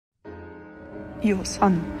Your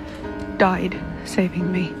son died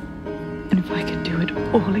saving me. And if I could do it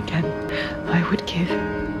all again, I would give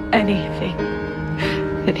anything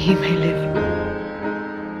that he may live.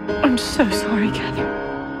 I'm so sorry, Catherine.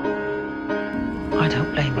 I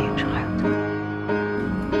don't blame you, child.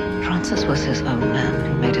 Francis was his own man.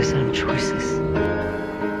 He made his own choices.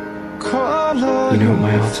 You know what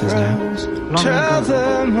my heart says now? Long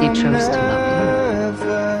ago, he chose to love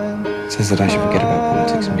you. It says that I should forget about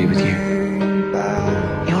politics and be with you.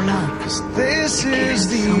 Your love This is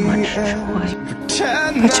gives so much joy.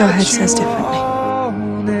 But your head says differently.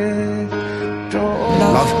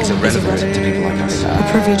 Love is irrelevant to people like us. A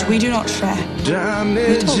privilege we do not share.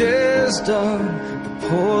 Damage is done. The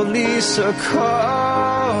police are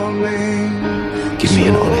coming. Give me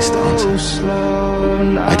an honest answer.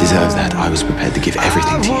 I deserve that. I was prepared to give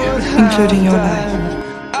everything to you. Including your life.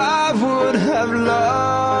 I would have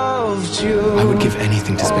loved you. I would give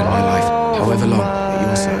anything to spend my life, however long, at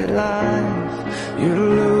your side. You're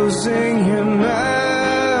losing your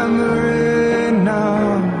memory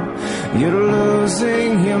now. You're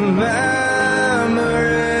losing your memory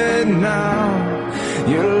now.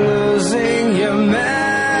 You're losing your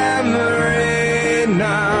memory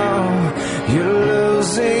now. You're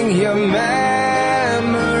losing your memory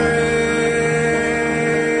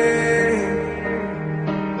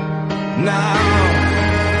now.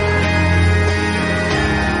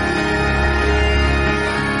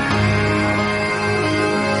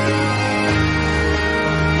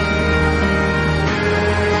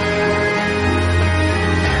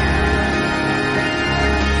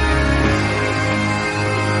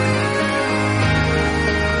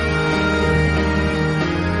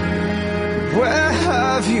 Where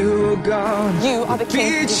have you gone? You are the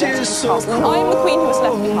king who Beach left is his so castle, and I am the queen who was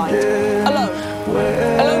left behind. Alone.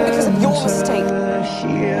 Alone because of your mistake.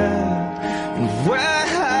 Here. And where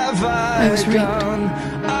have I was raped. gone?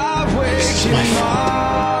 I wasted my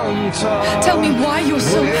time. Tell me why you're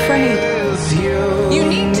so afraid. with you. You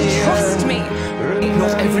need to trust me.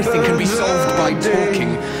 Not everything can be solved by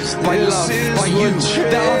talking, by love, by you.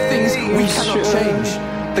 There are things we cannot change,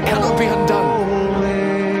 that cannot be undone.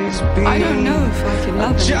 I don't know if I can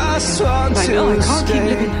love him. But I know I can't keep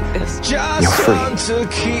living like this. You're free.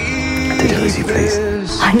 To do as you please.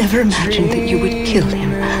 I never imagined that you would kill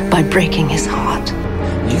him by breaking his heart.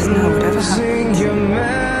 Just know whatever happens,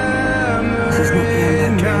 this is not the end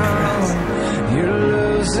I'm dreamed for us. You're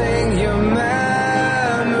losing your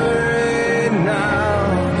memory now.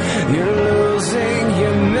 You're losing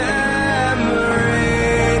your memory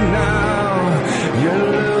now. You're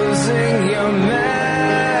losing your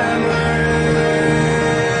memory.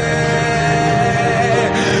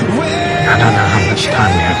 I don't know how much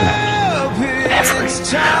time we have left. Every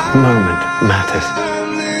moment matters.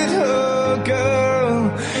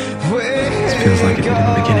 This feels like it did in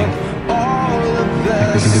the beginning. Like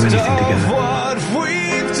we can do anything together.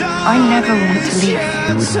 I never want to leave.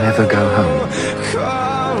 We would never go home.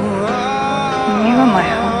 You are my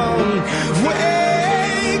home.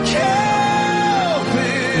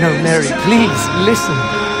 No, Mary, please, listen.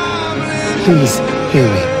 Please hear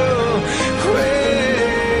me.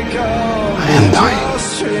 I am dying.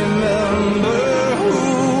 Remember who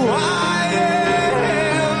I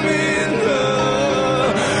am in the